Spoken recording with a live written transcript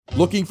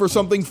Looking for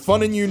something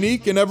fun and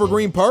unique in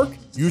Evergreen Park?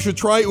 You should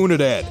try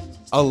Unidad,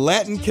 a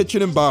Latin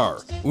kitchen and bar.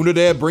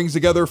 Unidad brings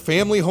together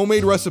family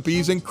homemade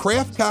recipes and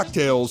craft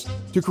cocktails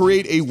to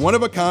create a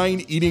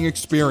one-of-a-kind eating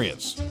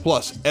experience.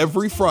 Plus,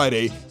 every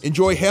Friday,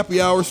 enjoy happy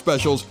hour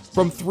specials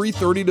from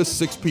 3:30 to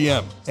 6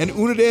 p.m. And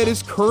Unidad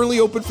is currently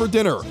open for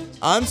dinner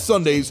on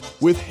Sundays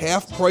with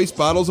half-price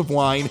bottles of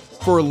wine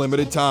for a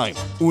limited time.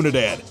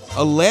 Unidad,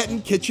 a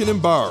Latin kitchen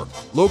and bar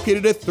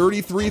located at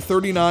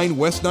 3339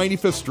 West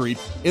 95th Street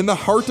in the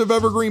heart of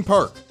Evergreen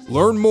Park.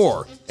 Learn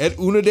more at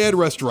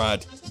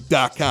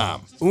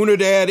unidadrestaurant.com.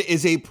 Unidad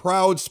is a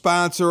proud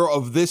sponsor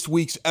of this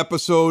week's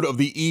episode of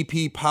the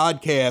EP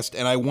podcast,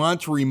 and I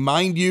want to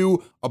remind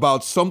you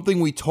about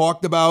something we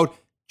talked about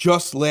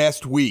just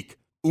last week.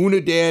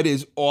 Unidad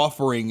is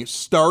offering,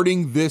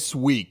 starting this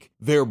week,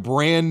 their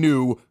brand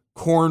new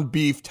corned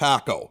beef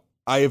taco.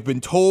 I have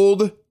been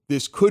told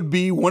this could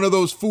be one of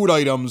those food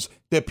items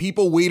that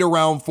people wait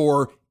around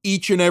for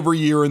each and every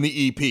year in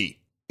the EP.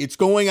 It's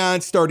going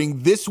on starting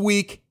this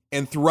week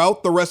and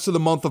throughout the rest of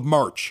the month of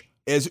March,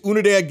 as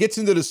Unidad gets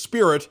into the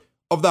spirit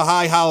of the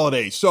high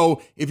holiday.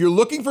 So if you're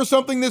looking for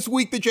something this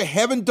week that you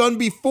haven't done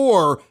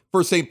before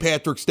for St.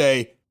 Patrick's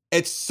Day,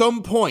 at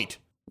some point,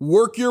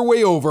 work your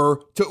way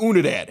over to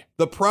Unidad,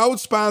 the proud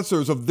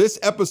sponsors of this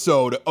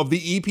episode of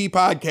the EP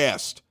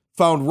podcast,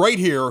 found right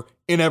here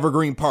in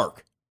Evergreen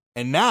Park.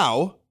 And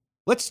now,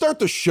 let's start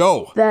the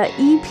show. The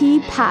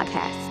EP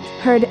Podcast.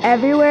 Heard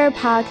everywhere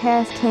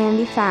podcasts can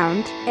be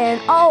found.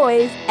 And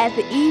always at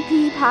the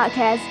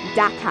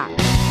eppodcast.com.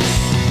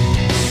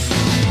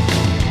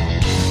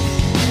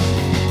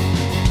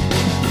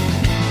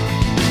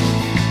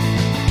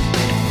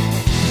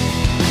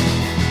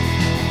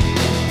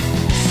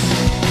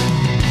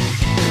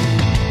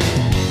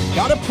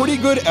 Got a pretty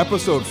good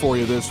episode for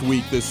you this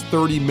week, this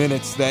 30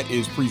 minutes that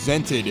is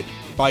presented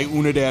by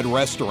Unidad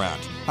Restaurant.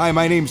 Hi,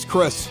 my name's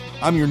Chris.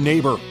 I'm your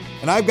neighbor.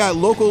 And I've got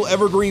local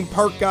Evergreen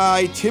Park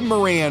guy Tim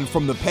Moran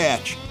from The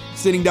Patch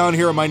sitting down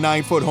here at my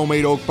 9-foot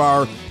homemade oak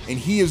bar, and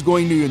he is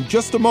going to, in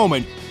just a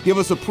moment, give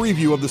us a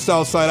preview of the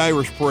Southside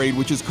Irish Parade,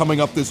 which is coming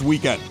up this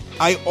weekend.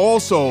 I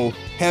also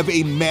have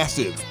a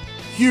massive,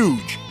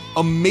 huge,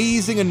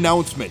 amazing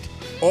announcement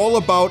all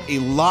about a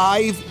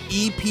live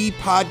EP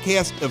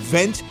podcast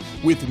event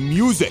with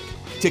music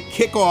to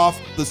kick off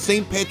the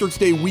St. Patrick's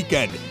Day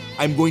weekend.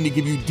 I'm going to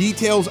give you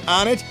details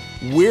on it,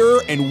 where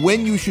and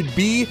when you should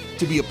be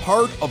to be a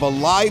part of a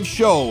live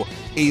show,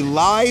 a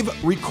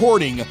live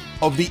recording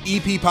of the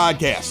EP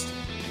podcast.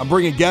 I'm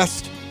bringing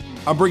guests.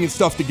 I'm bringing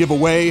stuff to give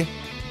away.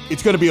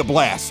 It's going to be a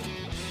blast.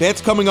 That's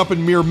coming up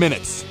in mere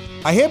minutes.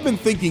 I have been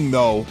thinking,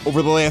 though,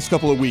 over the last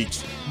couple of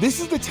weeks, this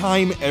is the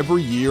time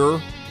every year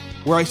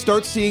where I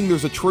start seeing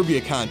there's a trivia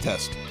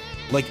contest,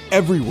 like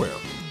everywhere.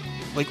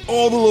 Like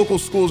all the local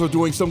schools are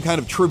doing some kind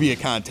of trivia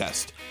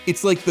contest.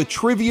 It's like the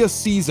trivia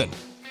season,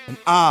 and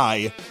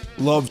I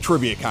love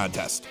trivia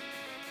contest.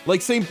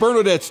 Like St.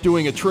 Bernadette's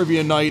doing a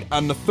trivia night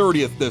on the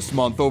 30th this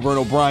month over in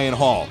O'Brien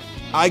Hall.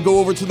 I go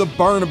over to the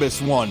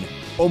Barnabas one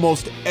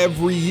almost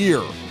every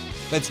year.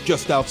 That's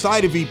just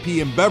outside of EP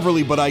in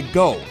Beverly, but I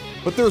go.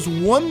 But there's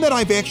one that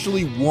I've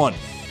actually won.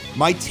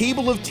 My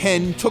Table of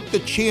 10 took the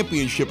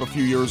championship a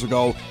few years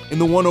ago in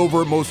the one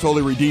over at Most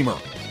Holy Redeemer.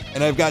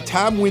 And I've got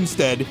Tom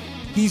Winstead.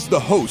 He's the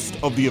host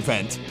of the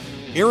event.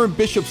 Erin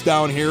Bishop's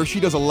down here. She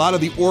does a lot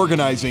of the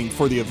organizing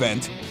for the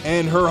event.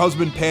 And her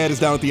husband, Pat, is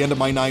down at the end of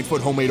my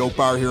 9-foot homemade oak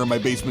bar here in my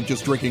basement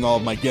just drinking all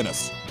of my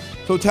Guinness.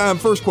 So, Tom,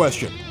 first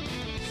question.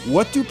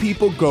 What do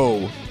people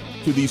go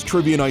to these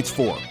trivia nights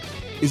for?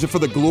 Is it for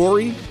the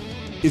glory?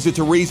 Is it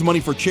to raise money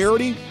for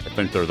charity? I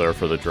think they're there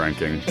for the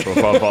drinking,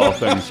 above all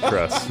things,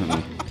 Chris.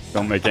 And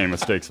don't make any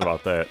mistakes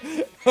about that.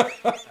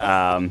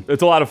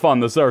 It's a lot of fun.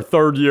 This is our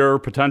third year,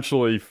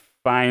 potentially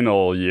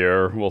final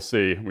year. We'll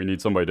see. We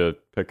need somebody to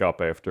pick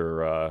up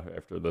after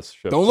this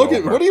shift. Don't look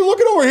at. What are you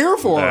looking over here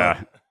for?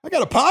 Yeah. I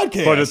got a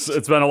podcast. But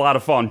it's been a lot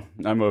of fun.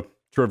 I'm a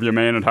trivia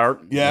man at heart.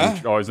 Yeah.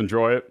 I always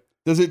enjoy it.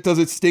 Does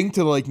it stink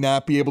to like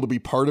not be able to be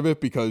part of it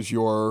because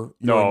you're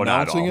no,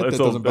 announcing not at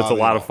all. it? It's a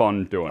lot of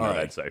fun doing all it. right.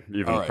 I'd say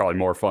even probably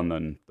more fun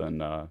than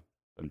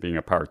being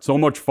a part. So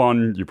much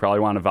fun. You probably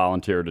want to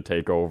volunteer to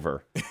take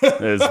over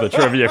as the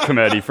trivia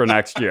committee for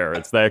next year.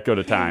 It's that good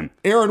a time.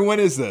 Erin, when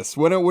is this?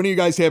 When are you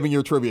guys having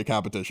your trivia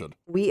competition?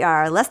 We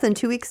are less than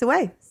 2 weeks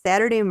away.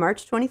 Saturday,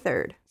 March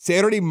 23rd.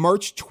 Saturday,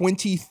 March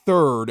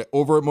 23rd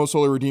over at Most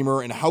Holy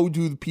Redeemer. And how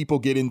do people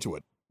get into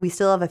it? We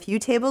still have a few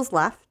tables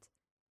left,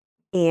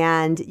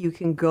 and you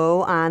can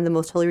go on the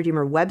Most Holy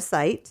Redeemer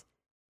website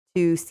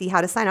to see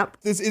how to sign up.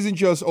 This isn't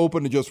just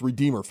open to just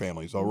Redeemer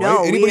families, though, right?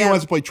 No, Anybody who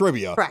wants to play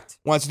trivia correct.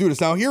 wants to do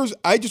this. Now,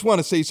 I just want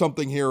to say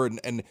something here,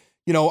 and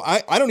you know,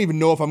 I don't even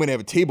know if I'm going to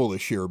have a table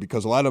this year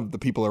because a lot of the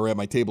people that are at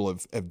my table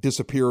have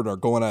disappeared or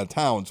going out of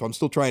town, so I'm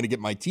still trying to get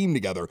my team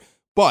together.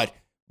 But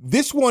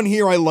this one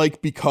here I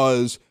like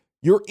because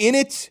you're in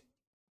it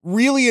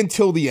really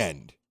until the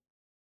end.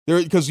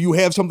 Because you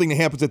have something that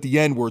happens at the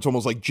end where it's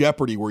almost like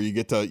Jeopardy, where you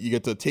get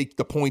to take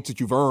the points that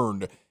you've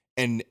earned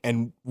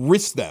and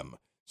risk them.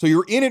 So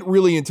you're in it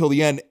really until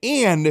the end,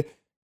 and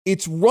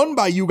it's run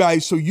by you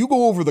guys, so you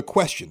go over the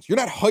questions. You're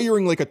not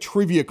hiring like a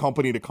trivia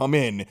company to come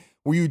in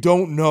where you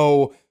don't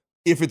know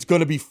if it's going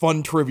to be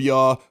fun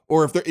trivia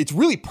or if it's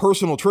really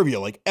personal trivia,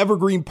 like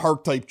Evergreen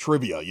Park type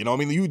trivia. You know, I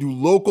mean, you do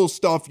local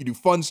stuff, you do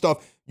fun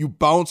stuff, you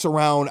bounce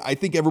around. I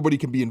think everybody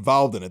can be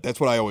involved in it. That's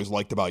what I always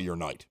liked about your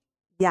night.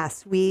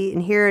 Yes, we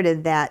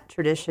inherited that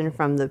tradition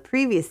from the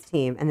previous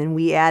team, and then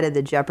we added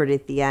the Jeopardy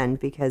at the end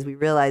because we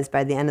realized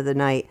by the end of the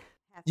night.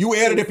 You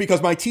added it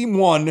because my team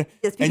won,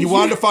 and you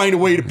wanted to find a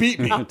way to beat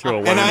me. To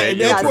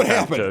and that's what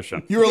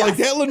happened. You were like,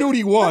 that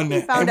Lanuti won,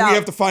 and we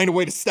have to find a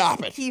way to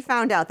stop it. He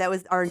found out. That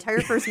was our entire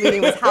first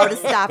meeting was how to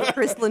stop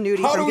Chris Lanuti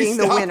from being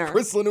the winner. How do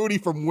we stop Chris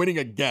Lanuti from winning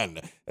again?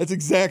 That's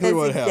exactly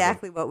what happened. That's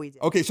exactly what we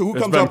did. Okay, so who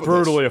it's comes up with this? It's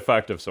been brutally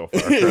effective so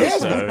far, Chris, It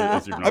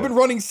has been. I've been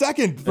running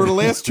second for the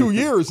last 2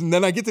 years, and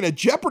then I get to that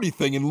Jeopardy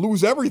thing and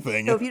lose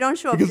everything. So if you don't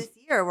show up this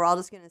year, we're all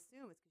just going to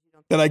assume it's because you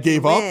don't. That I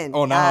gave up?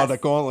 Oh, no, yes.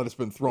 that gauntlet has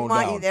been thrown we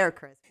want down. You there,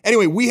 Chris.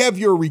 Anyway, we have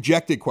your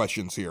rejected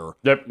questions here.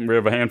 Yep, we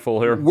have a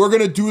handful here. We're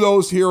going to do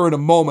those here in a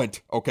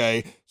moment,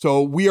 okay?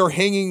 So we are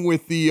hanging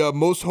with the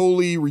Most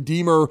Holy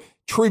Redeemer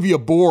Trivia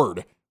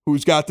Board,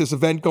 who's got this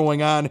event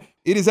going on.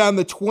 It is on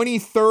the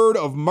 23rd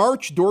of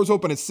March. Doors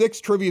open at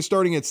 6. Trivia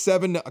starting at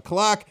 7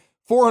 o'clock.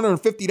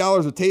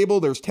 $450 a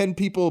table. There's 10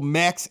 people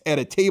max at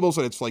a table,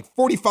 so it's like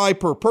 $45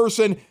 per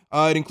person.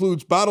 It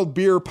includes bottled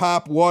beer,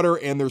 pop, water,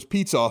 and there's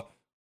pizza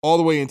all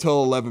the way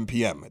until 11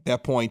 p.m. At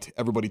that point,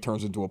 everybody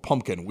turns into a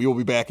pumpkin. We will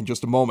be back in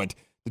just a moment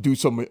to do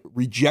some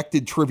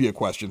rejected trivia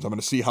questions. I'm going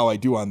to see how I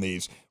do on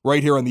these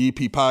right here on the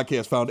EP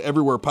Podcast, found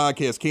everywhere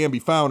podcasts can be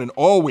found and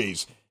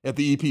always at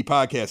the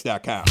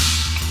eppodcast.com.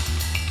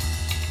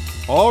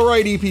 All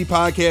right, EP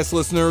Podcast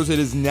listeners, it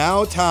is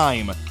now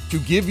time to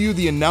give you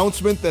the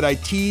announcement that I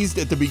teased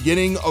at the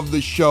beginning of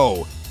the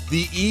show.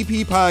 The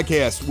EP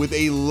Podcast with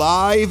a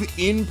live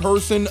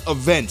in-person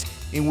event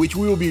in which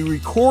we will be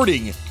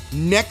recording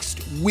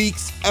next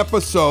week's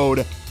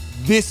episode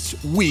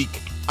this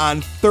week on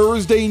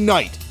Thursday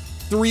night,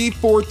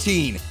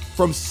 3/14,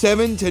 from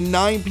 7 to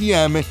 9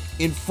 p.m.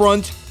 in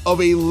front of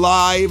a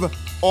live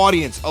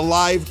audience, a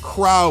live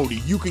crowd.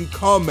 You can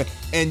come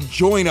and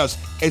join us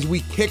as we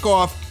kick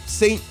off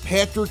St.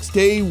 Patrick's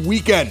Day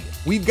weekend.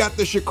 We've got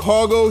the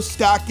Chicago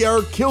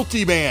Stockyard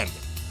Kilty Band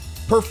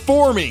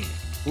performing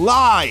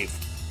live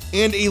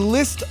and a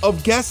list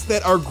of guests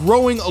that are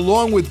growing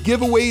along with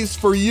giveaways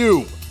for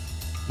you.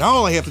 Now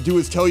all I have to do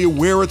is tell you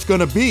where it's going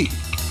to be.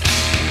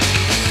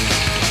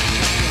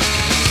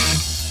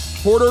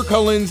 Porter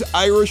Cullen's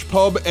Irish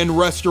Pub and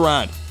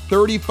Restaurant,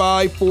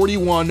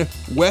 3541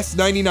 West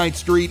 99th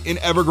Street in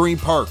Evergreen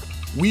Park.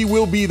 We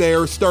will be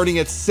there starting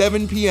at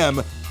 7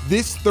 p.m.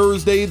 this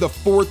Thursday, the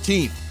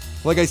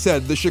 14th. Like I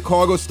said, the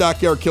Chicago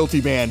Stockyard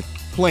Kilty Band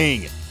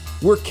playing.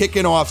 We're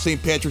kicking off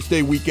St. Patrick's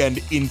Day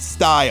weekend in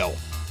style.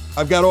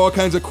 I've got all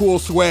kinds of cool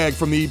swag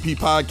from the EP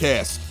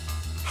Podcast.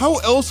 How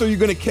else are you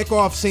going to kick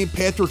off St.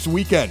 Patrick's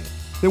weekend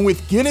than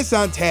with Guinness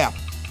on tap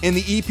and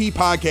the EP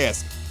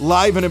Podcast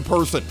live and in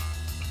person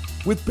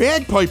with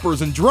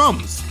bagpipers and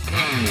drums?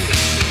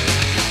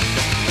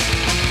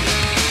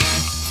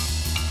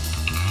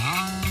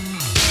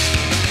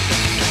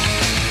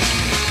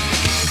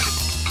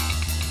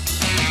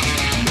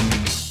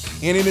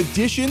 And in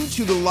addition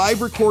to the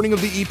live recording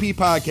of the EP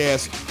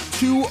Podcast,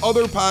 2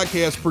 other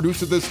podcasts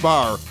produced at this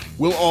bar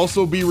will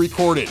also be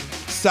recorded.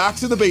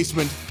 Sox in the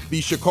Basement, the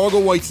Chicago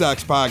White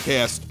Sox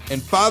podcast,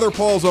 and Father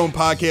Paul's own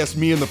podcast,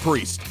 Me and the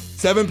Priest.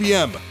 7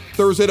 p.m.,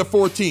 Thursday the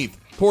 14th,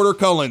 Porter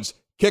Cullen's.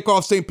 Kick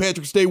off St.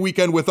 Patrick's Day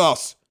weekend with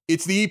us.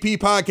 It's the EP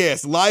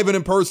Podcast, live and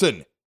in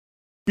person.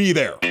 Be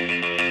there.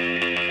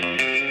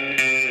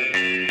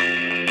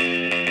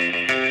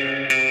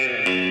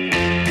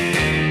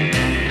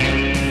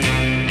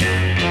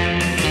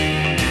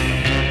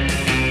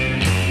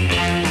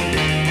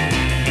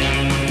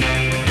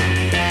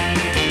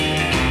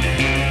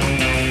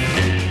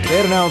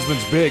 That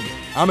announcement's big.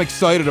 I'm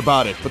excited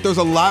about it, but there's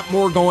a lot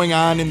more going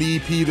on in the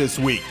EP this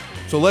week.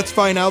 So let's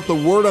find out the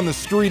word on the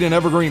street in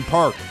Evergreen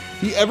Park.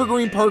 The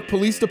Evergreen Park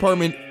Police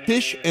Department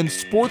Fish and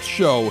Sports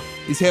Show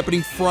is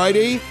happening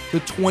Friday,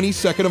 the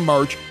 22nd of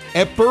March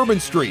at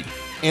Bourbon Street.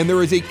 And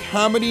there is a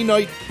comedy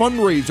night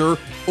fundraiser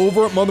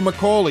over at Mother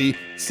Macaulay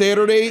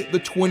Saturday, the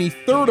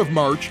 23rd of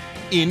March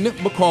in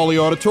Macaulay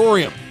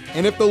Auditorium.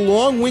 And if the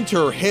long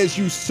winter has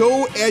you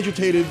so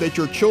agitated that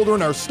your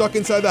children are stuck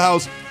inside the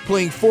house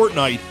playing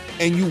Fortnite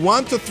and you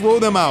want to throw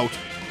them out,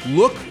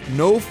 look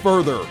no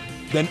further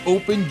than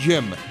Open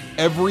Gym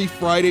every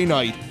Friday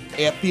night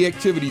at the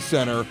Activity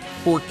Center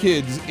for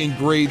kids in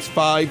grades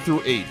 5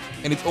 through 8.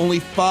 And it's only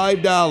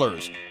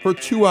 $5 for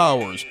 2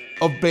 hours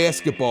of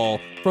basketball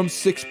from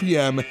 6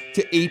 p.m.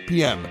 to 8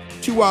 p.m.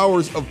 2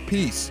 hours of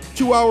peace.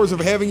 2 hours of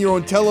having your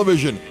own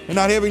television and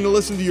not having to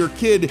listen to your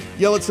kid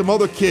yell at some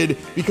other kid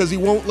because he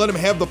won't let him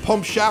have the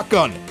pump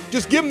shotgun.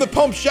 Just give him the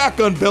pump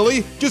shotgun,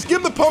 Billy. Just give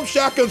him the pump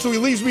shotgun so he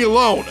leaves me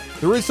alone.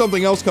 There is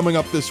something else coming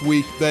up this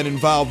week that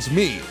involves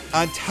me.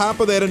 On top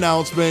of that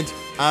announcement,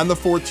 on the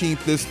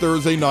 14th, this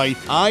Thursday night,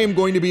 I am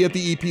going to be at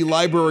the EP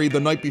Library the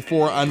night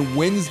before on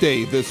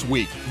Wednesday this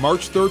week,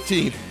 March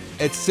 13th,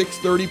 at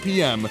 6:30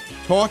 p.m.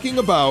 talking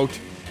about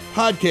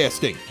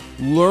podcasting.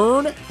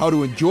 Learn how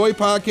to enjoy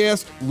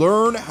podcasts.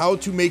 Learn how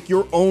to make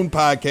your own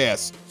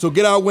podcasts. So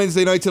get out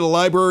Wednesday night to the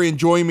library and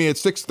join me at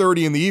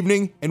 6:30 in the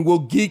evening, and we'll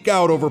geek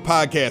out over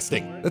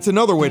podcasting. That's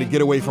another way to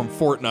get away from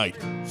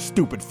Fortnite.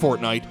 Stupid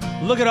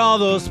Fortnite. Look at all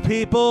those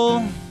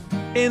people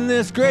in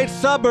this great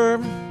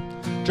suburb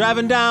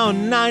driving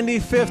down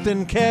 95th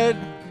and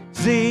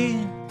Kedzie.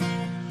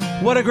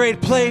 What a great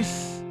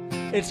place.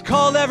 It's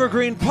called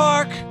Evergreen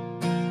Park,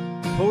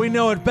 but we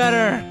know it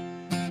better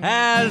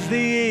as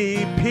the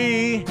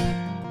EP.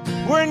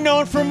 We're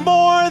known for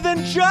more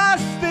than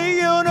just the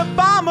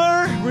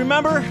Unabomber.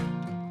 Remember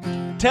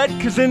Ted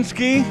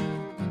Kaczynski?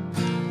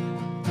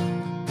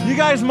 You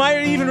guys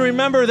might even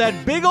remember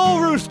that big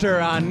old rooster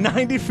on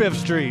 95th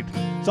Street.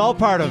 It's all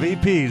part of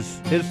EP's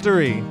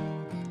history.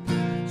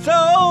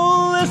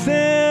 So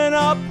listen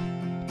up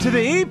to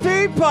the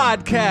EP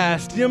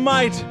podcast. You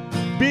might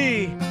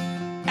be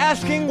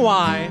asking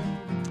why.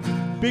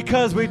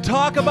 Because we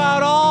talk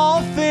about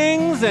all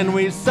things and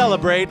we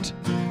celebrate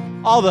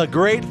all the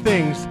great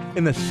things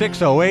in the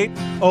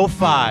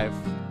 60805.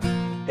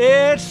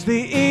 It's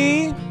the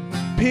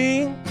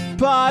EP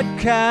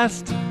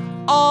podcast.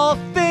 All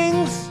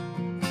things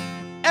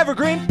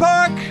Evergreen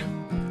Park.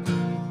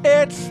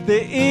 It's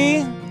the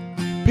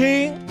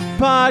EP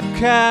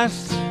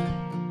podcast.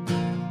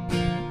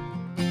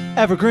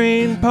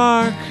 Evergreen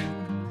Park.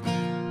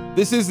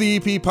 This is the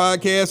EP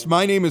podcast.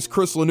 My name is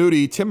Chris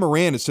Lanuti. Tim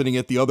Moran is sitting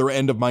at the other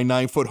end of my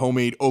 9-foot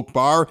homemade oak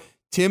bar.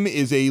 Tim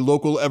is a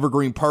local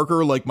Evergreen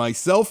Parker like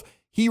myself.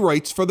 He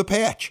writes for The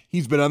Patch.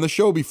 He's been on the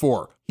show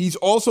before. He's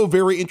also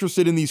very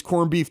interested in these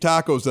corned beef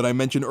tacos that I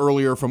mentioned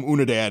earlier from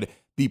Unidad,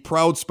 the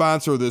proud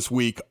sponsor this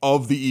week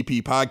of the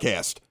EP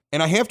podcast.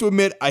 And I have to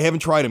admit, I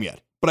haven't tried them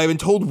yet, but I've been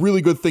told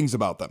really good things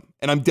about them.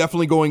 And I'm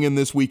definitely going in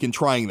this week and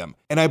trying them.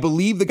 And I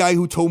believe the guy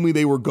who told me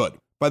they were good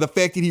by the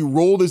fact that he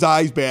rolled his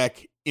eyes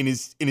back in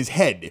his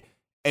head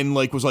and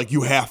was like,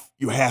 you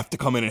have to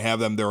come in and have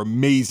them. They're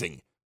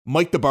amazing.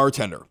 Mike the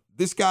bartender.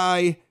 This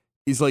guy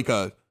is like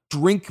a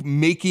drink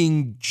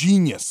making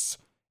genius,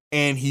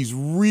 and he's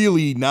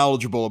really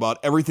knowledgeable about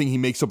everything he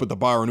makes up at the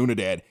bar in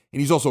Unidad. And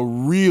he's also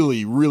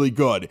really, really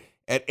good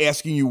at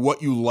asking you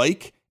what you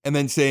like and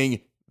then saying,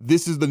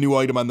 this is the new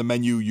item on the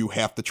menu you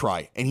have to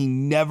try. And he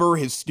never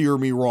has steered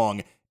me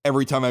wrong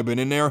every time I've been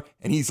in there.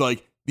 And he's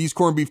like, these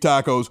corned beef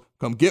tacos,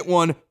 come get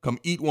one, come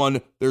eat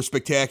one. They're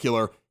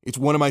spectacular. It's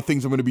one of my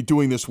things I'm going to be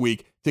doing this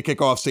week to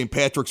kick off St.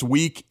 Patrick's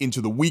week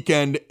into the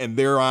weekend and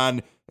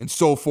thereon and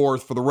so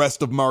forth for the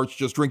rest of March,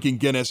 just drinking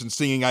Guinness and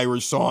singing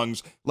Irish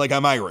songs like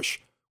I'm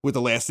Irish with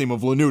the last name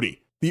of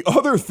Lanuti. The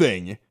other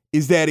thing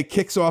is that it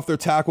kicks off their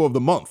taco of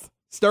the month.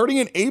 Starting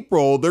in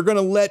April, they're going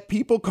to let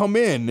people come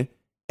in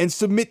and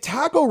submit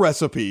taco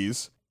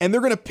recipes, and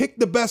they're going to pick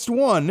the best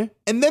one,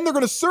 and then they're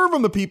going to serve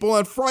them to people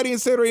on Friday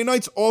and Saturday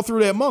nights all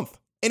through that month.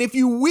 And if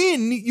you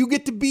win, you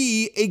get to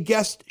be a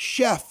guest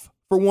chef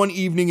for one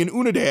evening in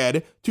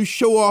Unidad to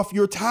show off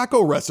your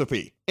taco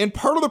recipe. And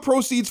part of the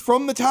proceeds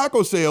from the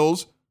taco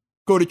sales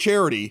go to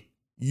charity,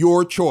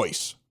 your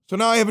choice. So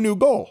now I have a new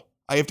goal.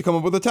 I have to come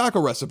up with a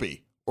taco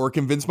recipe or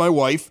convince my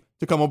wife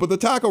to come up with a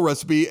taco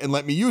recipe and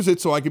let me use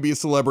it so I could be a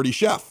celebrity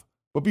chef.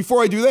 But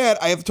before I do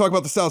that, I have to talk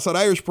about the Southside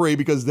Irish Parade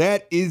because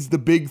that is the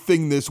big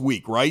thing this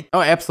week, right? Oh,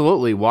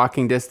 absolutely.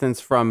 Walking distance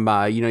from,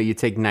 you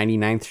take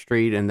 99th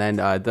Street, and then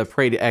the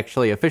parade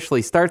actually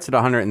officially starts at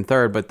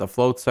 103rd, but the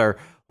floats are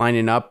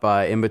lining up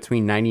in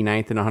between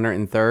 99th and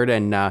 103rd.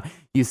 And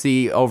you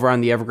see over on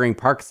the Evergreen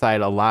Park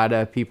side, a lot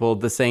of people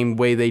the same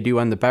way they do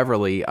on the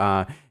Beverly,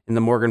 in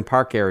the Morgan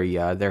Park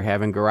area. They're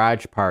having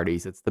garage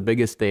parties. It's the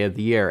biggest day of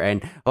the year.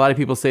 And a lot of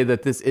people say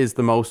that this is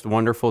the most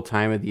wonderful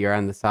time of the year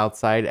on the South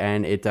Side,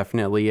 and it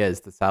definitely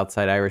is. The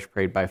Southside Irish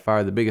Parade, by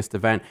far the biggest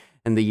event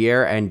in the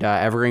year, and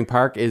Evergreen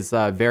Park is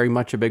very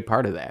much a big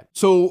part of that.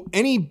 So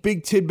any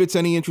big tidbits,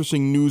 any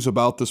interesting news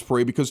about this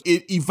parade? Because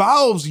it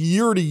evolves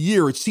year to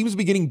year. It seems to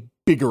be getting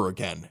bigger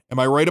again. Am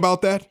I right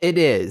about that? It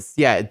is.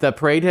 Yeah, the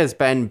parade has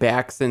been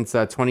back since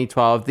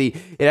 2012. It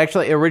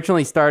actually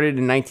originally started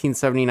in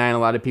 1979. A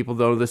lot of people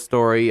know the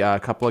story. A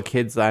couple of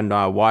kids on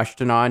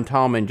Washtenaw and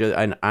Tallman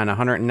on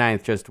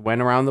 109th just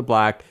went around the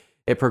block.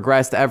 It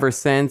progressed ever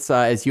since.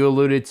 As you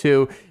alluded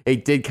to,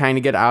 it did kind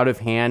of get out of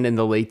hand in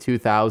the late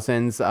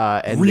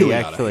 2000s. And really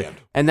they out of hand.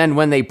 And then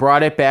when they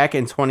brought it back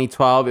in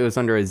 2012, it was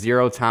under a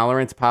zero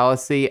tolerance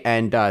policy.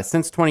 And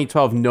since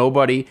 2012,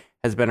 nobody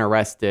has been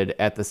arrested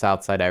at the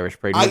Southside Irish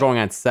Parade. We're going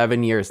on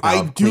 7 years now.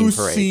 I do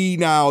see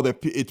now that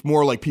it's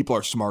more like people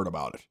are smart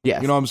about it.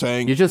 Yes. You know what I'm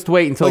saying? You just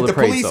wait until the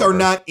parade's police over. are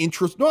not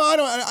interested. No, I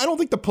don't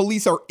think the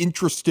police are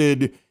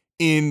interested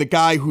in the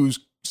guy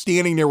who's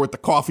standing there with the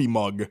coffee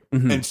mug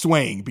and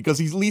swaying, because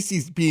at least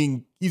he's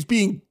being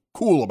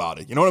cool about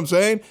it. You know what I'm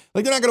saying?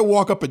 Like, they're not going to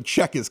walk up and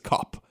check his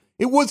cup.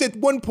 It was at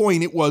one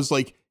point, it was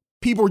like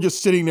people were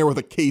just sitting there with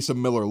a case of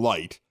Miller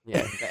Lite.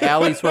 Yeah, the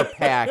alleys were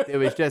packed. It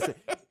was just,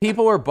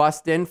 people were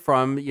bussed in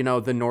from,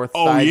 the north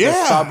side,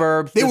 the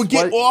suburbs. They would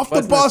get off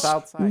the bus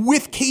the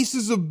with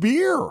cases of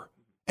beer.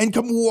 and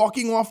come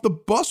walking off the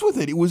bus with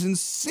it. It was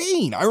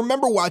insane. I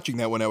remember watching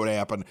that when that would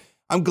happen.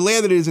 I'm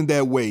glad that it isn't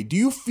that way. Do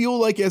you feel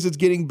like as it's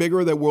getting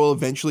bigger that we'll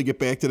eventually get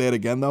back to that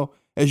again, though?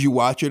 As you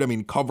watch it, I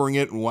mean, covering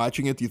it and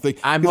watching it, do you think?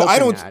 I'm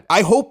hoping not.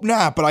 I hope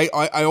not, but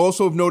I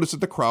also have noticed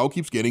that the crowd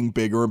keeps getting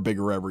bigger and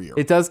bigger every year.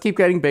 It does keep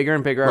getting bigger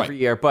and bigger every Right.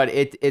 year, but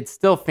it's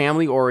still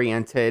family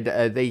oriented.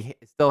 They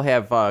still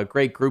have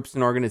great groups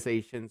and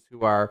organizations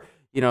who are,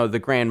 the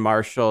Grand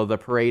Marshal, the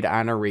parade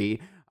honoree.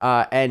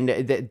 And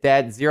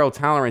that zero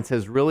tolerance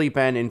has really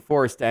been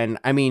enforced. And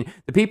I mean,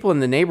 the people in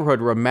the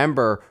neighborhood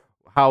remember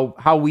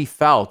how we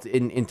felt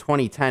in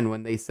 2010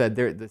 when they said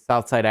the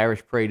Southside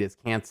Irish Parade is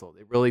canceled.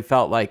 It really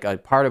felt like a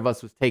part of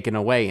us was taken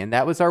away, and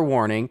that was our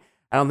warning.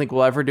 I don't think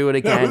we'll ever do it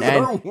again.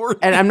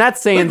 And I'm not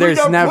saying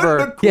there's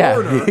never,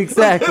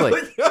 exactly.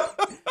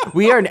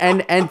 We are,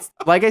 and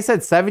like I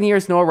said, 7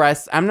 years, no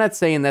arrests. I'm not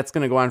saying that's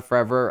going to go on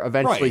forever.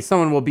 Eventually,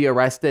 someone will be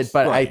arrested,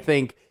 but I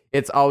think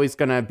it's always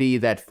going to be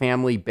that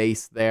family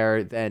base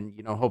there. Then,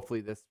 hopefully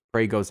this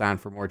parade goes on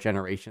for more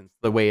generations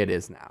the way it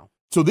is now.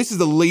 So this is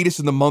the latest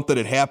in the month that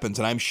it happens,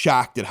 and I'm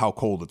shocked at how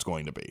cold it's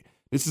going to be.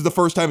 This is the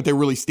first time that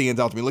really stands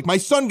out to me. Like my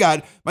son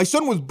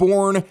was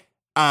born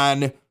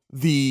on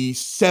the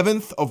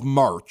 7th of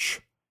March,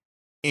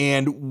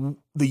 and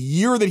the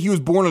year that he was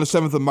born on the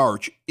 7th of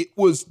March, it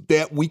was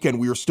that weekend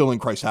we were still in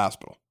Christ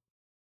Hospital.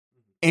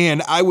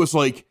 And I was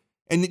like,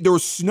 and there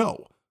was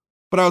snow,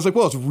 but I was like,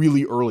 well, it's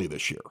really early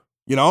this year.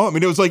 I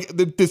mean, it was like,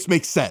 this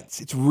makes sense.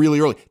 It's really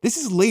early. This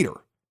is later.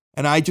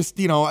 And I just,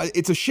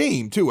 it's a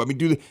shame too. I mean,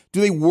 do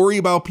they worry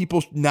about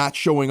people not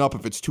showing up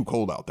if it's too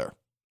cold out there?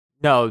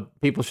 No,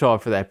 people show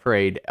up for that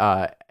parade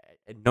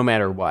no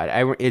matter what.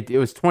 It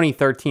was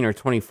 2013 or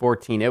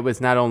 2014. It was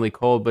not only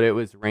cold, but it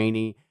was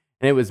rainy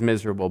and it was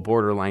miserable,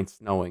 borderline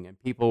snowing, and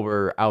people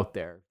were out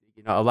there.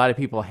 A lot of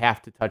people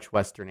have to touch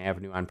Western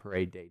Avenue on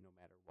parade day no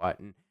matter what.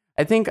 And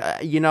I think,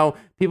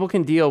 people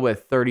can deal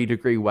with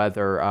 30-degree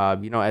weather,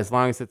 as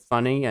long as it's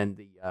sunny and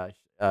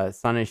the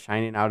sun is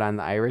shining out on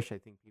the Irish. I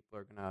think people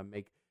are going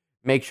to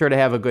make sure to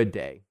have a good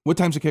day. What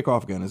time's the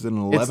kickoff again? Is it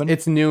 11?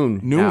 It's noon.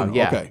 Noon, now.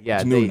 Yeah, okay. Yeah,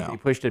 it's noon now. They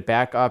pushed it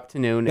back up to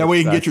noon. That way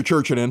you can get your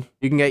church in.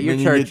 You can get your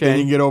church in. Then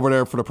you can get over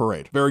there for the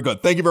parade. Very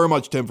good. Thank you very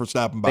much, Tim, for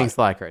stopping by. Thanks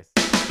a lot, Chris.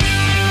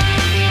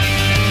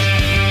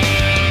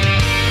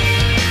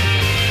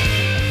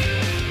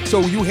 So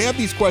you have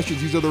these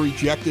questions. These are the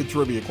rejected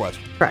trivia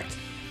questions. Correct.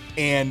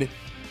 And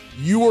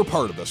you were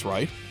part of this,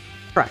 right?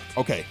 Correct.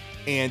 Okay.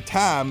 And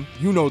Tom,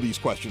 you know these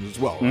questions as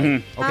well, right?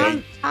 Mm-hmm.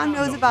 Okay. Tom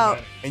knows about.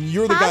 And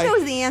you're the Tom guy.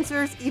 knows the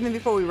answers even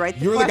before we write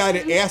the You're questions. the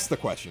guy that asked the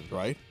questions,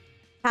 right?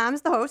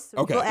 Tom's the host. So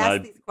Okay. we'll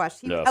ask these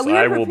questions. Yes, We were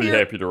I will be prepared-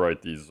 happy to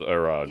write these. He's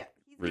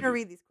going to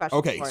read these questions.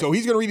 Okay, for so us.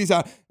 he's going to read these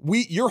out.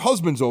 Your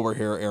husband's over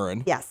here,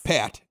 Aaron. Yes.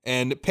 Pat.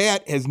 And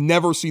Pat has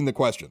never seen the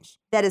questions.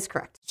 That is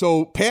correct.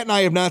 So Pat and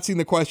I have not seen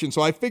the questions.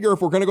 So I figure if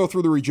we're going to go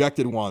through the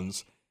rejected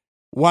ones,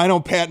 why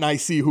don't Pat and I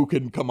see who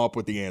can come up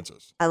with the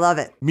answers? I love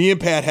it. Me and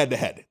Pat head to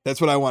head.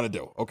 That's what I want to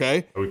do,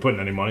 okay? Are we putting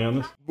any money on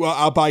this? Well,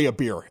 I'll buy you a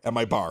beer at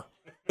my bar.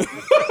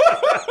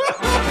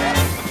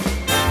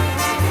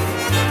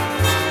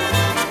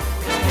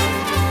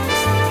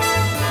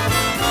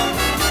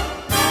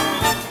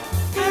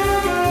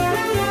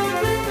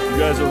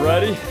 You guys are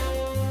ready?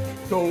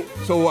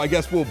 So I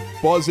guess we'll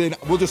buzz in.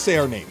 We'll just say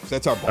our names.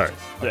 That's our buzzer. right.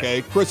 Yeah.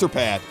 Okay, Chris or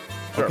Pat.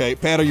 Sure. Okay,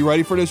 Pat, are you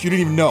ready for this? You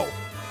didn't even know.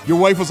 Your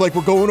wife was like,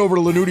 "We're going over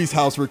to Lanuti's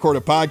house to record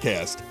a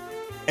podcast,"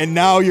 and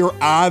now you're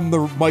on the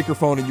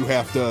microphone and you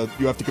have to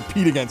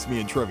compete against me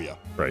in trivia.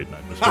 Right.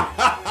 Not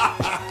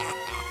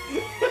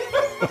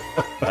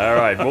All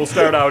right, we'll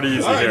start out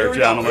easy All right, here, we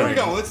gentlemen. Go. Here we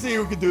go. Let's see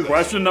who can do this.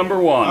 Question number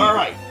 1. All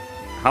right.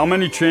 How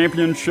many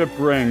championship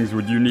rings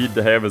would you need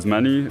to have as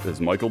many as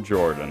Michael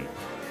Jordan?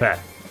 Pat.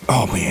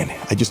 Oh man,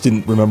 I just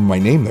didn't remember my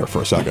name there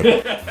for a second.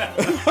 Knew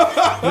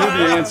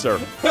the answer.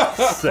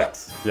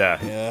 6. Yeah.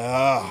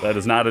 Yeah. That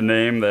is not a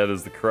name. That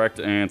is the correct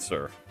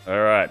answer. All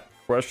right.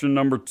 Question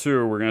number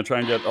 2. We're going to try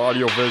and get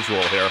audio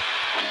visual here.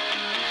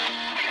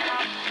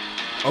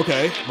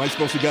 Okay. Am I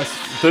supposed to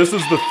guess? This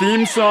is the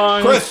theme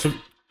song Chris.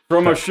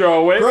 from a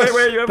show. Wait, Chris.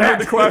 you haven't heard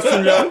the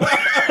question yet.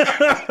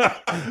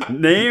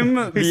 Name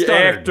the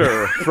stuttered.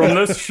 actor from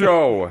this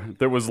show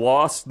that was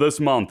lost this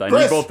month. I need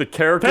Chris. both the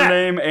character Pat.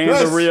 name and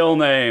Chris. the real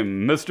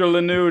name. Mr.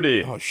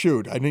 Lanuti. Oh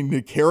shoot, I need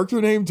the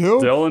character name too.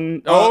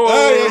 Dylan.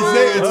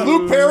 Hey, it's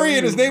Luke Perry,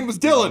 and his name was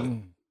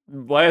Dylan.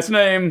 Last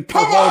name.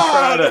 Come full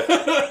on!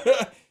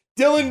 credit.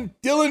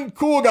 Dylan,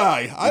 cool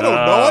guy. I don't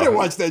know. I didn't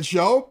watch that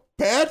show.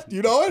 Pat, do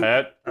you know it?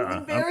 Pat.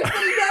 Embarrassing,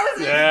 knows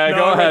it. Yeah, No,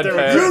 go right ahead, there.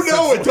 Pat. You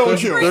know it,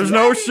 don't you? There's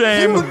no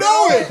shame. You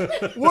know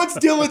it. What's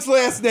Dylan's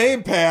last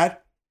name, Pat?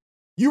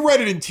 You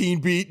read it in Teen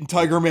Beat and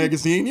Tiger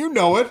Magazine. You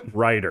know it.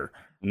 Ryder.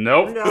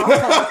 Nope.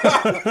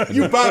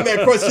 You bombed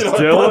that question on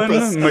Dylan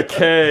purpose.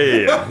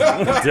 McKay.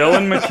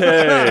 Dylan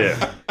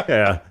McKay.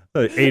 Yeah.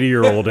 An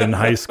 80-year-old in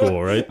high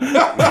school, right?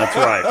 That's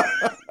right.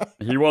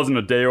 He wasn't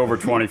a day over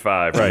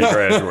 25 when he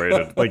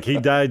graduated. Like he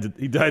died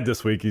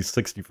this week. He's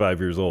 65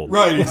 years old.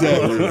 Right,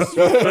 exactly.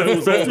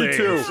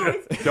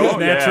 52.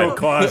 Natural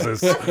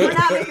causes. We're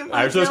not making fun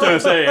I was of just Dylan. going to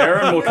say,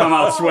 Erin will come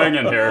out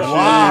swinging here.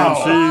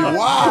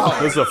 Wow.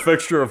 This is a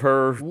fixture of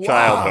her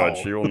childhood.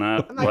 She will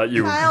not My let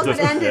you. childhood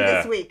ended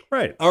this week.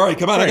 Right. All right,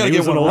 come on. I got to he get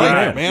was one an old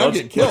right, man. man. I'm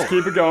getting killed. Let's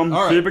keep it going.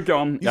 All right. Keep it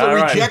going. These are All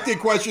right. rejected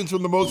questions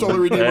from the Most Holy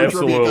Redeemer Trivia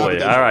Absolutely.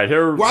 Competition. All right.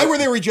 Here. Why were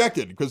they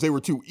rejected? Because they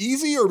were too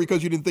easy, or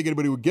because you didn't think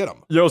anybody would get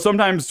them?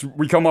 Sometimes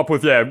we come up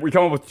with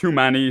too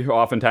many.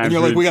 Oftentimes, And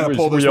you're like, we gotta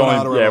pull this one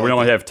out or Yeah, whatever. we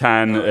only have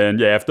 10,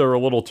 and if they're a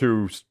little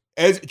too.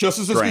 Just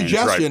as a Strange,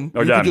 suggestion,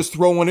 right. you could just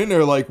throw one in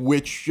there, like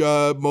which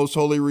Most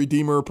Holy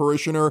Redeemer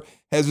parishioner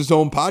has his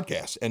own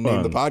podcast, and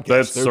name the podcast.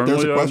 That's There's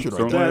certainly a question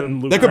right there.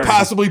 and Luke That could Harris.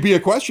 possibly be a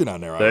question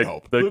on there. I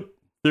hope. They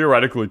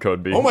theoretically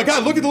could be. Oh my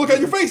God! Look at the look on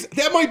your face.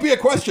 That might be a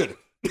question.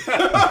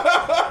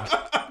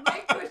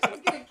 My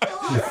question's gonna kill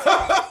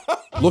us.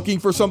 Looking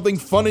for something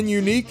fun and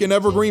unique in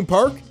Evergreen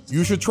Park?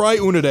 You should try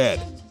Unidad,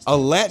 a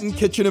Latin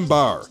kitchen and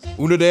bar.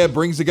 Unidad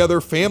brings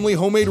together family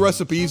homemade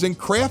recipes and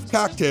craft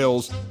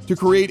cocktails to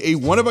create a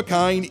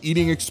one-of-a-kind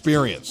eating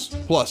experience.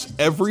 Plus,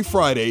 every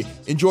Friday,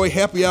 enjoy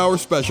happy hour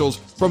specials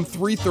from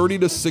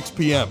 3:30 to 6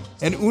 p.m.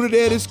 And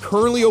Unidad is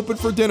currently open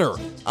for dinner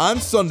on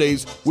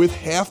Sundays with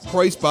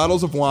half-price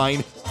bottles of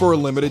wine for a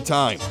limited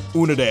time.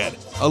 Unidad,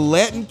 a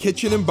Latin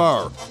kitchen and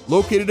bar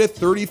located at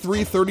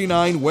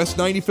 3339 West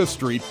 95th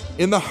Street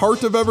in the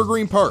heart of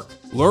Evergreen Park.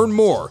 Learn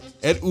more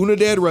at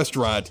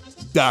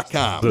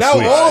unidadrestaurant.com. Now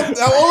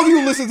all of you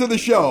who listen to the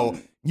show,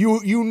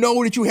 you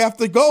know that you have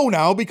to go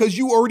now because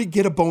you already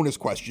get a bonus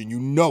question. You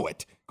know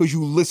it because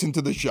you listen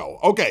to the show.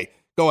 Okay,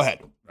 go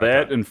ahead.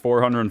 That and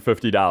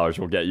 $450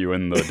 will get you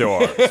in the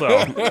door.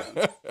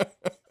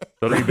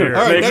 So make All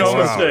right, no next one.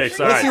 mistakes.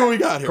 All Let's right. see what we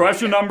got here.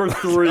 Question number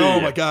 3. Oh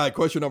my God,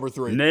 question number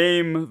 3.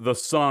 Name the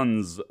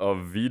sons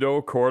of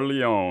Vito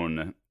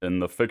Corleone in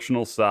the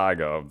fictional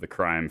saga of the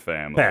crime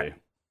family. Pat.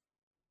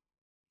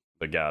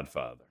 The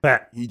Godfather.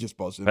 Pat, He just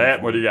buzzed in.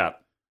 Pat, what do you got?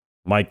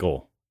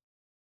 Michael,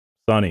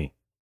 Sonny,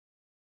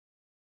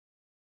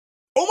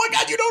 Oh my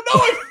God, you don't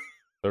know it.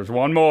 There's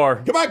one more.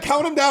 Come on,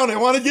 count him down. I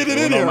want to get it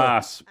in Bruno here.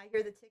 Mars. I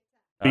hear the tick.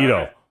 Vito, All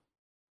right.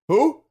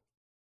 Who?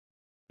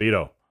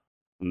 Vito.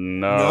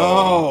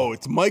 No,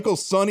 it's Michael,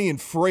 Sonny, and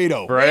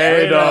Fredo.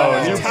 Fredo.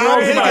 And You Tom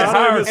broke my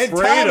heart, Higgins, and Tom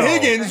Fredo.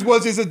 Higgins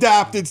was his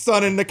adopted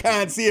son in the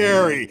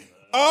concierge.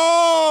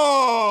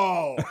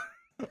 Oh!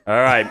 All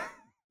right.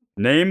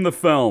 Name the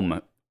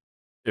film.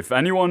 If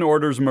anyone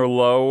orders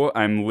Merlot,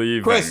 I'm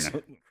leaving.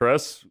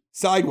 Chris?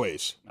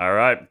 Sideways. All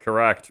right.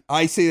 Correct.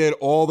 I say that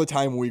all the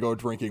time when we go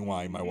drinking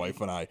wine, my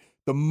wife and I.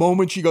 The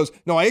moment she goes,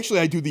 no, I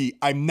do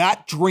I'm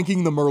not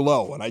drinking the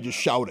Merlot, and I just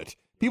shout it.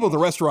 People at the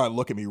restaurant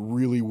look at me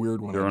really weird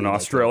when You're I an do that.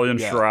 Australian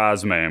Yeah.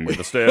 Shiraz man. We've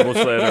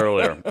established that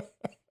earlier.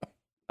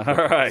 All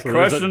right. So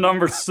there's Question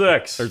number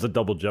 6. There's a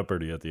double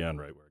jeopardy at the end,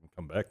 right? Where I can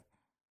come back.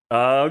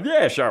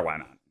 Yeah, sure. Why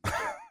not?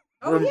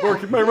 Oh,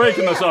 We're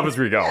making this up as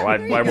we go. Why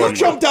You wouldn't we?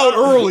 jumped out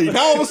early.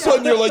 Now all of a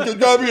sudden you're like, there's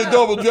gotta be a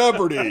double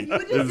jeopardy.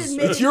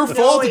 It's your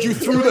fault that you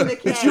threw the.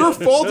 It's your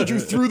fault that you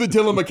threw the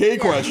Dylan McKay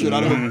question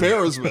out of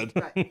embarrassment.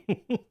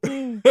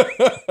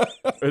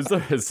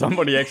 Is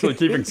somebody actually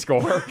keeping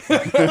score? All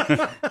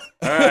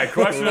right,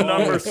 question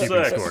number Keeping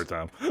 6. score,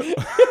 Tom.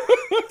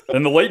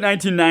 In the late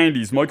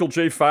 1990s, Michael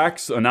J.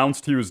 Fox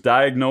announced he was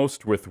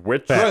diagnosed with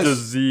which Chris.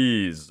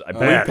 disease? I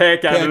believe Pat.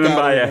 Pat got Pat it in got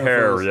by it a in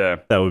hair. first. Yeah,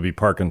 That would be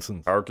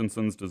Parkinson's.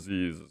 Parkinson's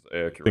disease is I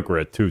accurate. think we're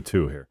at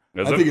 2-2 here.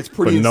 Is I it? think it's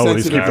pretty But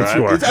nobody's insensitive.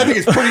 keeping score. I think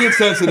it's pretty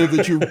insensitive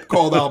that you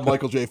called out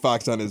Michael J.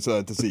 Fox on his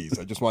disease.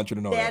 I just want you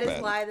to know That that. is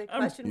Pat. why the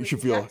question You was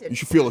should feel. rejected. You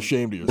should feel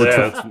ashamed of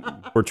yourself. Yeah,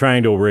 it's- We're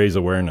trying to raise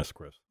awareness,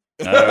 Chris.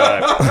 all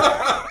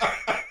right.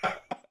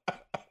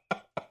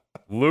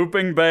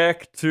 Looping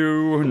back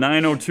to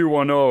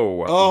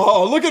 90210.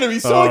 Oh, look at him!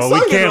 He's so Oh, we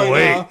excited can't right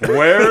wait. now.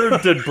 Where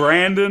did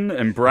Brandon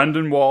and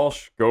Brendan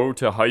Walsh go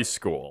to high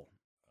school?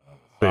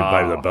 Saved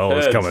by the Bell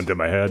is kids. coming to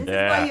my This head. is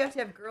Yeah. why you have to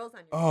have girls on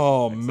your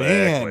Oh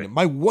Exactly. man,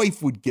 my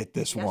wife would get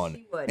this Yes, one,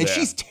 she would. and Yeah.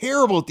 she's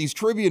terrible at these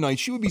trivia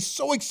nights. She would be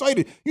so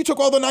excited. You took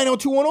all the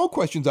 90210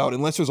 questions out,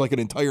 unless there's like an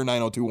entire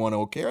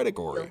 90210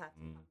 category. You'll have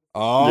to-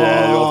 Oh,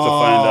 Yeah, you'll have to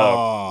find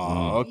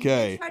out.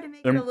 Okay. You try to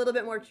make it a little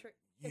bit more tricky.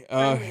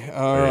 All right,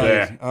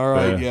 Yeah. all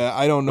right. Yeah. Yeah,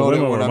 I don't The know that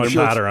women one. were I'm much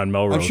sure. hotter on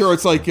Melrose. I'm sure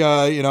it's like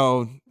I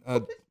don't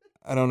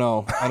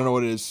know. I don't know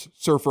what it is.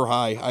 Surfer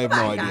High. I have Come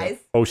no on, idea. guys.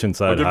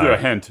 Oceanside I'll give High. you a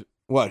hint.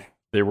 What?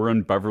 They were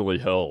in Beverly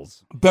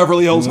Hills.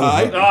 Beverly Hills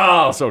High.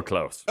 Oh, so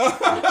close.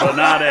 But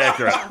not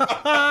accurate.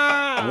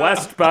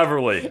 West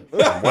Beverly.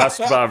 West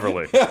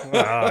Beverly.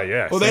 Ah,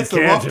 yeah. Well, that's the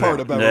St. rough Candida. part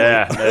of Beverly.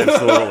 Yeah,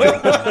 absolutely.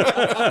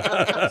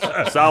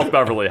 South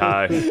Beverly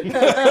High. They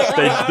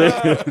have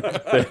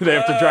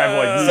to drive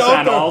like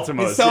Nissan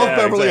Altimas. South Yeah,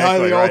 Beverly High,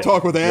 exactly, they all right.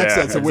 talk with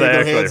accents and wave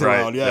their hands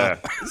right, around. Yeah.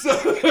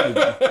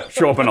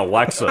 Show up in a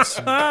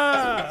Lexus.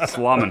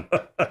 Slumming.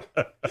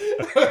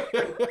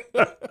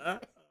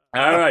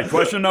 All right,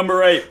 question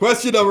number 8.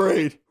 Question number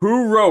 8.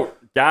 Who wrote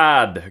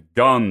God,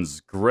 Guns,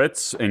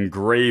 Grits, and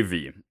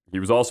Gravy? He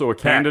was also a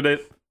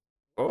candidate.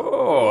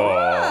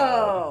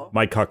 Oh.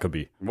 Mike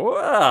Huckabee.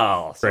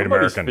 Wow. Great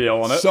Somebody's American.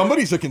 feeling it.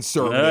 Somebody's a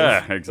conservative.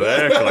 Yeah,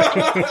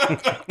 exactly.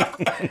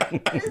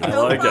 I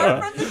like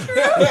it.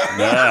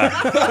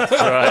 Yeah, that's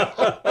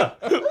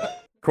right.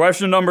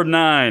 Question number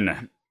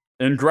 9.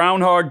 In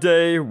Groundhog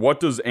Day, what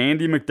does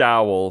Andy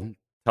McDowell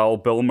tell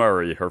Bill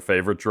Murray her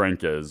favorite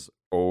drink is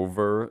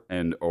over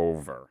and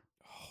over?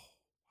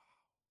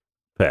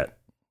 Pat.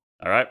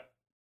 All right.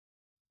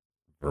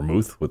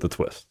 Vermouth with a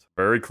twist.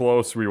 Very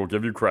close. We will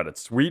give you credit.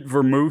 Sweet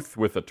vermouth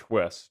with a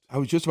twist. I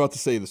was just about to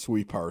say the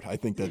sweet part. I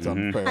think that's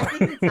unfair.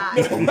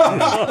 It's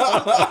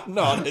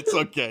No, it's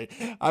okay.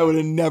 I would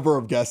have never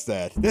have guessed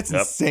that. That's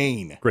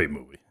insane. Great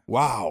movie.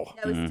 Wow.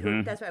 That was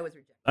that's why I was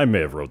rejected. I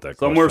may have wrote that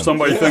Somewhere question.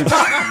 somebody thinks.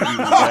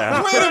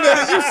 Yeah. Wait a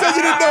minute. You said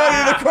you didn't know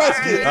any of the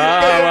questions. You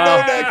may have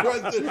known that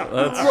question.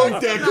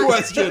 Wrote that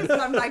question.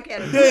 I'm not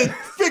kidding. It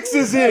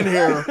fixes in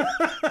here.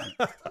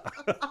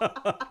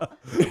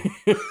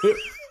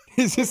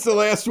 Is this the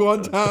last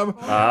one, Tom?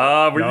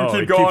 We No, can it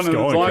keep going keeps as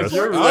going, long as Chris.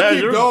 you're, I'll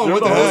keep you're, going. you're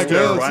What the the host heck? here.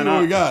 Yeah, Why let's see not?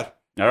 what we got.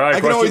 All right. I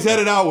can always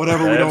edit out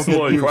whatever we don't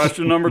Absolutely. get used.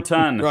 Question number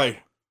 10. Right.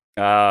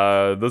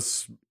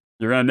 This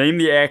you're gonna name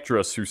the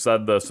actress who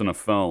said this in a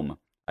film.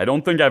 I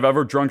don't think I've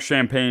ever drunk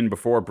champagne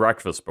before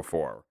breakfast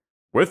before.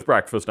 With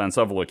breakfast on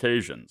several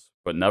occasions,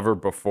 but never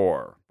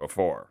before.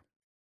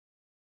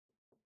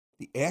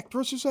 The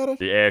actress who said it?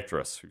 The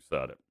actress who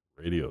said it.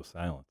 Radio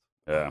silence.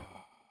 Yeah.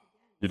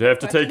 You'd have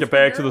to take it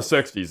back to the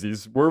 60s.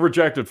 These were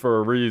rejected for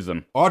a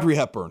reason. Audrey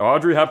Hepburn.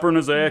 Audrey Hepburn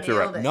is Nailed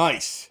accurate. it.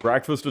 Nice.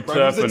 Breakfast at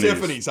Breakfast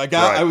Tiffany's. at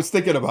Tiffany's. I was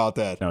thinking about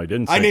that. No, he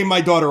didn't say. I named my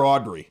daughter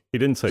Audrey. He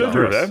didn't say Did you,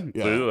 Chris. Dad?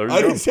 Yeah. See, there you I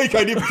go. didn't think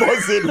I didn't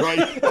buzz in right.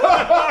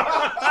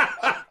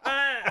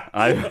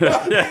 You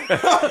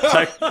didn't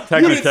say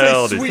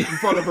Technicality. sweet in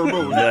front of her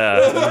mood.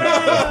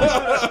 Yeah.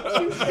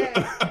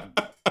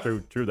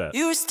 True that.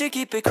 Used to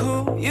keep it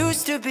cool,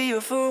 used to be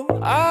a fool.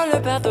 All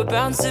about the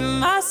bounce in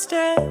my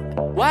step.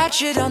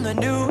 Watch it on the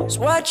news,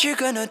 what you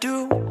gonna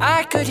do?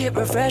 I could hit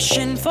refresh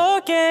and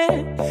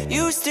forget.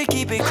 Used to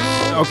keep it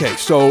cool. Okay,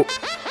 so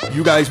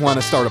you guys want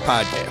to start a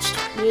podcast.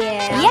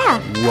 Yeah.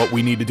 What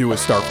we need to do is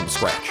start from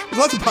scratch. There's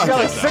lots of podcasts Got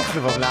like now. 6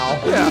 of them now.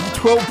 Yeah,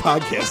 12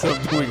 podcasts that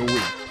I'm doing a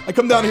week. I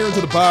come down here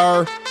into the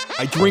bar,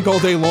 I drink all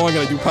day long, and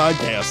I do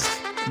podcasts.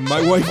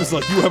 My wife is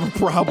like, "You have a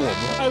problem."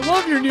 I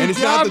love your new And it's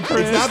job,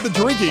 not the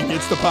drinking,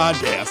 it's the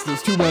podcast.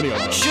 There's too many of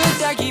them.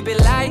 Should I keep it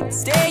light,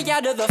 stay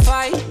out of the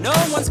fight? No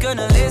one's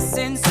gonna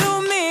listen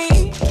to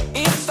me.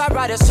 If I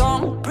write a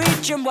song,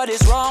 preaching what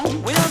is wrong,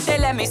 will they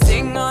let me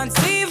sing on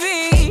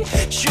TV?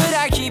 Should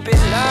I keep it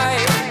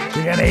light?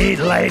 You're gonna eat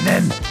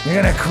lightning. You're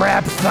gonna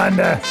crap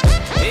thunder.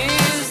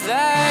 Is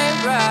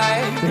that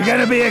right? You're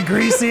gonna be a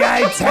greasy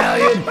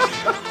Italian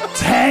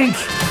tank.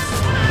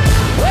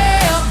 Way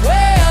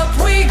up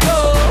we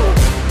go.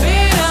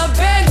 Been up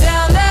and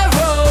down that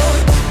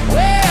road.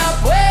 Way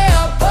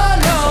up, oh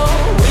no.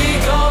 We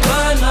gon'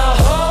 burn the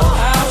whole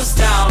house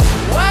down.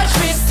 Watch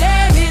me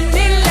standing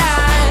in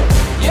line.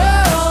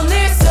 You're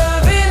only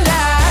serving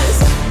lies.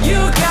 You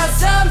got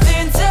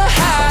something to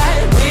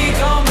hide. We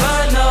gon'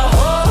 burn the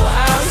whole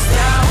house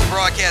down.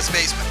 Broadcast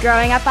basement.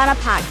 Growing up on a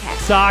podcast.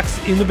 Socks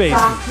in the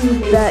basement.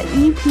 The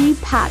EP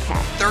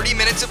Podcast. 30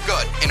 minutes of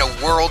good in a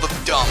world of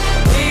dumb.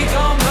 We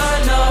gon'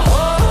 burn the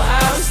whole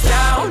house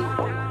down.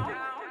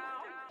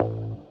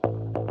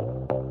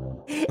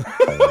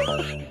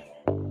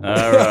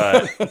 All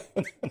right.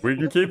 We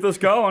can keep this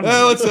going.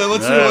 Let's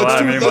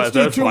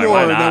do two why more,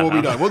 and not, then we'll be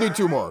huh? done. We'll do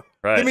 2 more.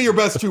 Right. Give me your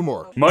best 2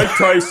 more. Mike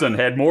Tyson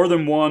had more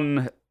than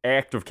one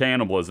act of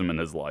cannibalism in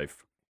his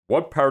life.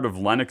 What part of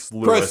Lennox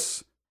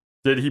Lewis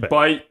did he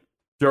bite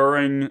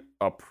during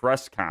a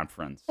press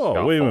conference?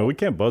 Oh, wait a minute. We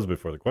can't buzz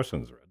before the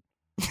question's read.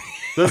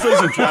 This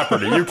isn't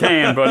Jeopardy. You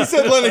can, but He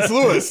said Lennox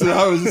Lewis, and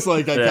I was just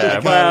like,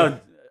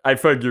 I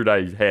figured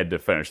I had to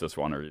finish this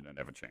one, or you didn't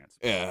have a chance.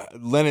 Yeah,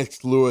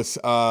 Lennox Lewis.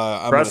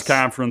 Press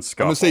conference.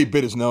 I'm gonna say he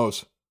bit his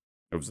nose.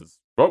 It was.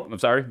 I'm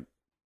sorry. Can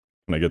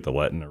I get the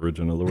Latin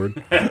origin of the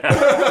word?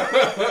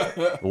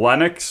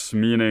 Lennox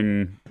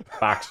meaning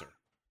boxer.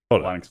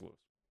 Hold on. Lennox Lewis.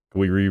 Can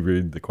we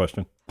reread the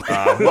question?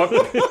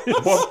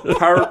 What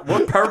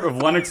part of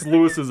Lennox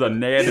Lewis's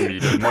anatomy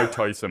did Mike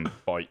Tyson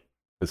bite?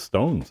 His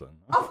stones. Then.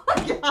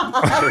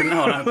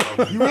 No, not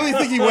those. You really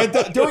think he went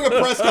during a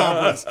press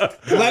conference?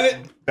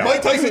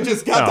 Mike Tyson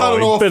just got down on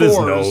he all bit fours.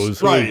 his nose.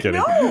 Who are you Right?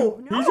 kidding? No.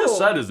 He just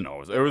said his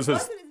nose. It was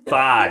his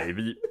thigh,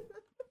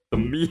 the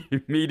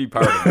meaty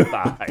part of the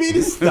thigh. Beat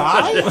his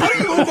thigh? How do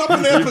you end up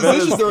in that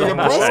position during a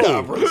press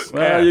conference?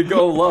 Well, you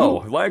go low.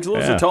 Lennox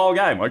Lewis is a tall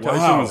guy. Mike Tyson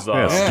Wow. was.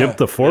 Yeah, skip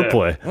the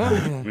foreplay.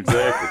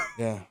 Exactly.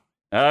 Yeah.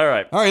 All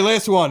right. All right,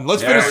 last one.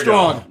 Let's There finish we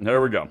strong. go.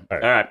 There we go. All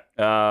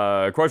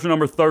right. Question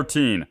number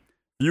 13.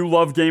 If you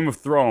love Game of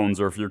Thrones,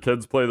 or if your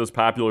kids play this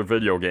popular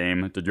video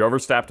game, did you ever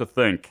stop to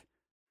think,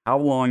 how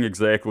long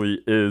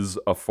exactly is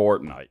a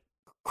fortnight?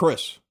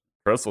 Chris,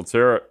 Chris, let's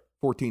hear it.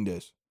 14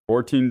 days.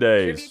 14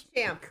 days.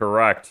 Trivia champ.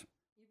 Correct.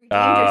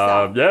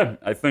 yourself. Yeah,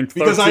 I think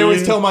 13. Because I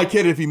always tell my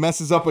kid if he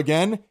messes up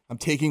again, I'm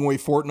taking away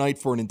Fortnite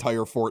for an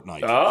entire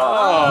fortnight.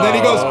 Oh. And then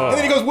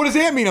he goes, what does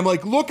that mean? I'm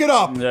like, look it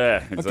up. Yeah,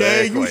 exactly.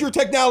 Okay, use your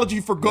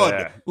technology for good.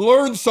 Yeah.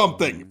 Learn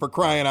something, for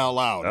crying out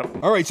loud.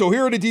 Yep. All right, so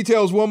here are the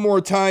details one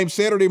more time.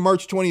 Saturday,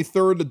 March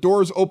 23rd. The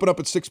doors open up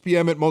at 6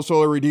 p.m. at Most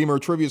Holy Redeemer.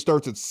 Trivia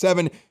starts at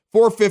 7.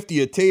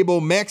 $4.50 a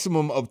table.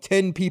 Maximum of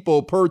 10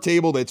 people per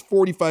table. That's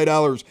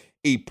 $45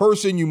 a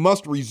person. You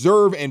must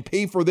reserve and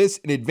pay for this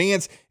in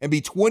advance and be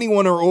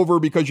 21 or over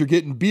because you're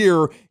getting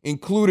beer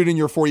included in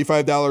your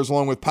 $45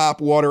 along with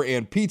pop, water,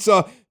 and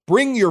pizza.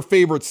 Bring your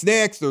favorite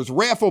snacks. There's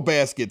raffle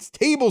baskets,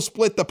 table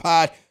split the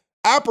pot,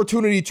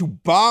 opportunity to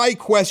buy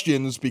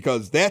questions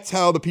because that's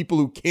how the people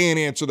who can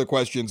answer the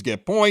questions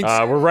get points.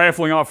 We're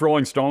raffling off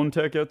Rolling Stone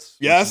tickets.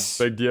 Yes.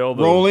 Big deal.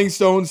 The Rolling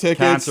Stones tickets.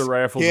 concert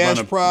raffles Cash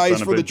been a prize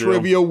for the big deal.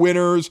 trivia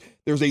winners.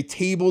 There's a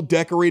table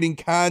decorating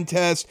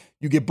contest.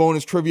 You get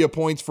bonus trivia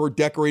points for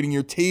decorating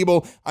your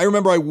table. I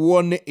remember I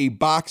won a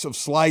box of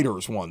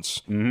sliders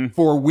once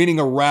for winning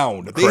a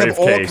round. They Crave have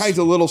all case. kinds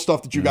of little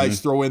stuff that you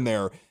guys throw in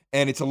there,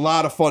 and it's a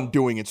lot of fun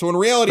doing it. So in I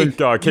reality,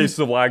 think cases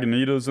of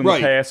Lagunitas in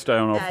Right. the past. I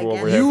don't know Yeah,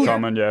 what we you have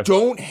coming. Yeah.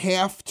 don't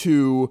have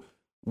to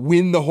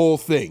win the whole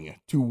thing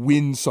to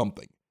win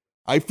something.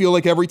 I feel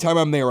like every time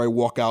I'm there, I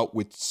walk out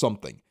with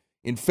something.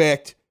 In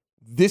fact,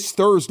 this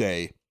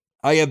Thursday,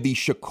 I have the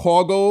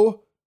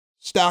Chicago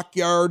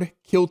Stockyard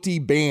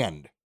Kilty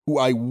Band, who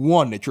I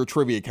won at your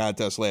trivia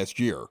contest last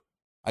year.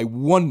 I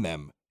won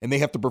them, and they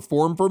have to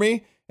perform for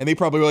me, and they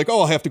probably were like, oh,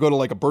 I'll have to go to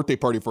like a birthday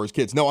party for his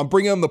kids. No, I'm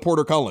bringing them the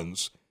Porter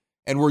Cullens,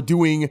 and we're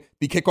doing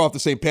the kickoff to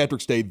St.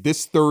 Patrick's Day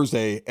this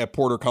Thursday at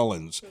Porter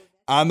Cullens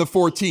on the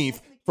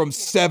 14th from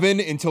 7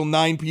 until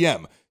 9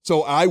 p.m.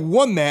 So I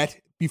won that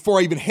before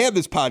I even had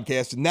this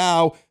podcast, and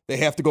now they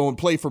have to go and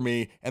play for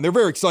me, and they're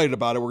very excited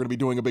about it. We're going to be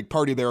doing a big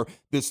party there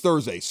this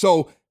Thursday.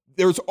 So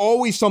there's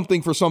always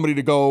something for somebody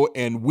to go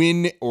and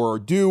win or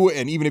do,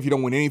 and even if you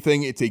don't win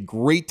anything, it's a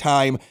great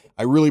time.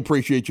 I really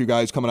appreciate you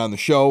guys coming on the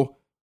show.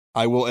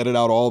 I will edit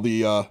out all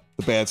the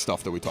bad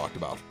stuff that we talked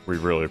about. We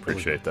really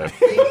appreciate that.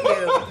 Thank you.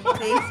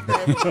 Thanks,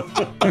 Chris.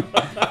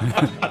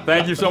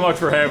 Thank you so much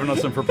for having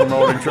us and for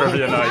promoting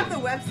Trivia We Night. have the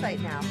website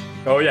now.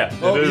 Oh, yeah.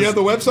 Oh, It you is have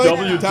the website?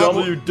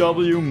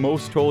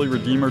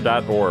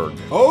 www.mostholyredeemer.org.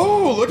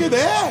 Oh, look at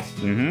that.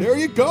 There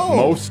you go.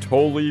 Most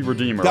Holy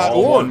Redeemer. Dot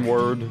all org. one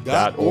word.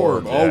 Dot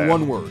org. All Yeah.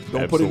 one word.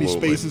 Don't put any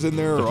Absolutely. spaces in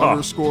there or Oh,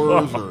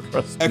 underscores or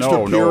extra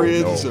no,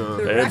 periods no.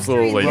 or. The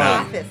Absolutely rectory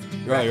not. office.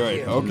 Right.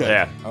 Rescue. Okay.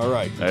 Yeah. All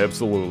right.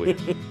 Absolutely.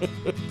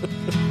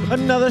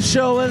 Another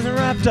show is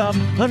wrapped up.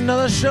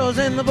 Another show's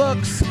in the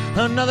books.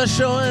 Another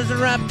show is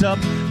wrapped up.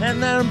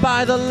 And then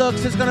by the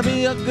looks, it's gonna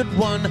be a good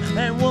one.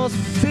 And we'll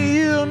see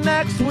you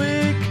next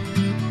week.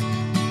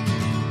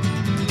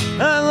 And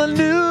the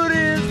nude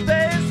is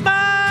basement.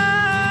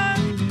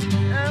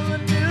 And the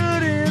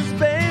nude is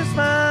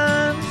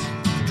basement.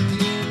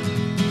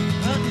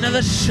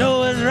 Another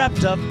show is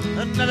wrapped up.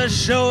 Another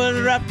show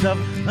is wrapped up.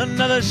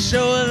 Another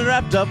show is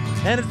wrapped up.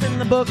 And it's in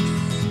the books.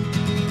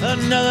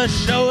 Another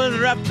show is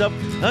wrapped up.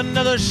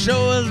 Another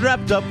show is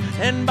wrapped up.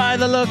 And by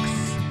the looks,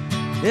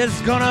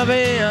 it's gonna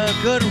be a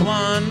good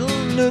one.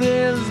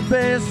 Nudie's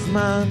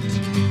Basement.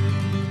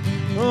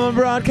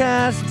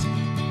 Broadcast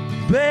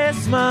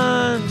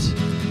Basement.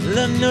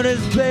 The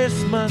Nudie's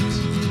Basement.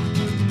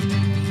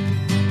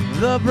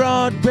 The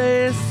Broad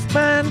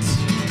Basement.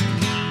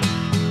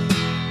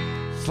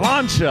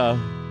 Slancha.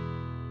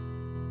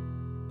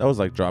 That was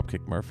like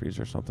Dropkick Murphys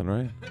or something,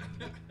 right?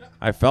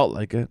 I felt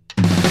like it.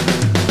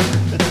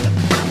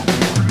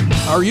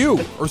 Are you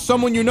or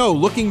someone you know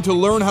looking to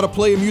learn how to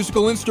play a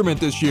musical instrument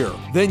this year?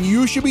 Then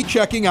you should be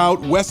checking out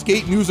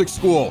Westgate Music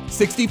School,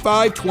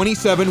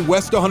 6527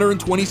 West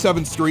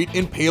 127th Street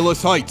in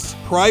Palos Heights.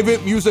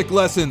 Private music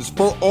lessons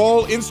for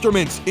all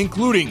instruments,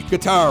 including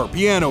guitar,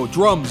 piano,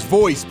 drums,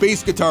 voice,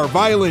 bass guitar,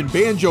 violin,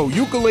 banjo,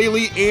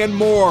 ukulele, and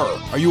more.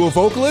 Are you a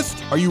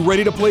vocalist? Are you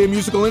ready to play a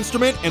musical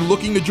instrument and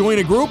looking to join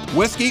a group?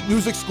 Westgate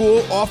Music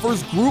School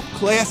offers group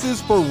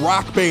classes for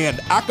rock band,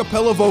 a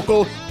cappella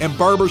vocal, and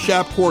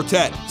barbershop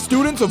quartet.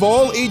 Students of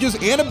all ages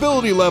and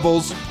ability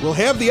levels will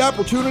have the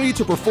opportunity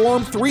to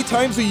perform 3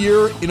 times a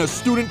year in a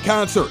student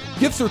concert.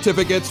 Gift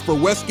certificates for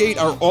Westgate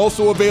are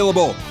also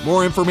available.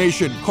 More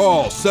information,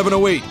 call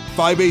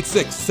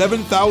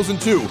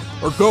 708-586-7002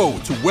 or go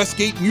to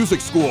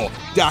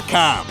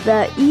westgatemusicschool.com.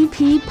 The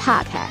EP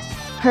Podcast.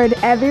 Heard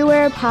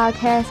everywhere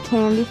podcasts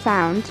can be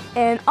found,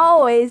 and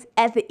always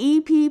at the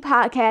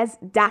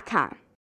eppodcast.com.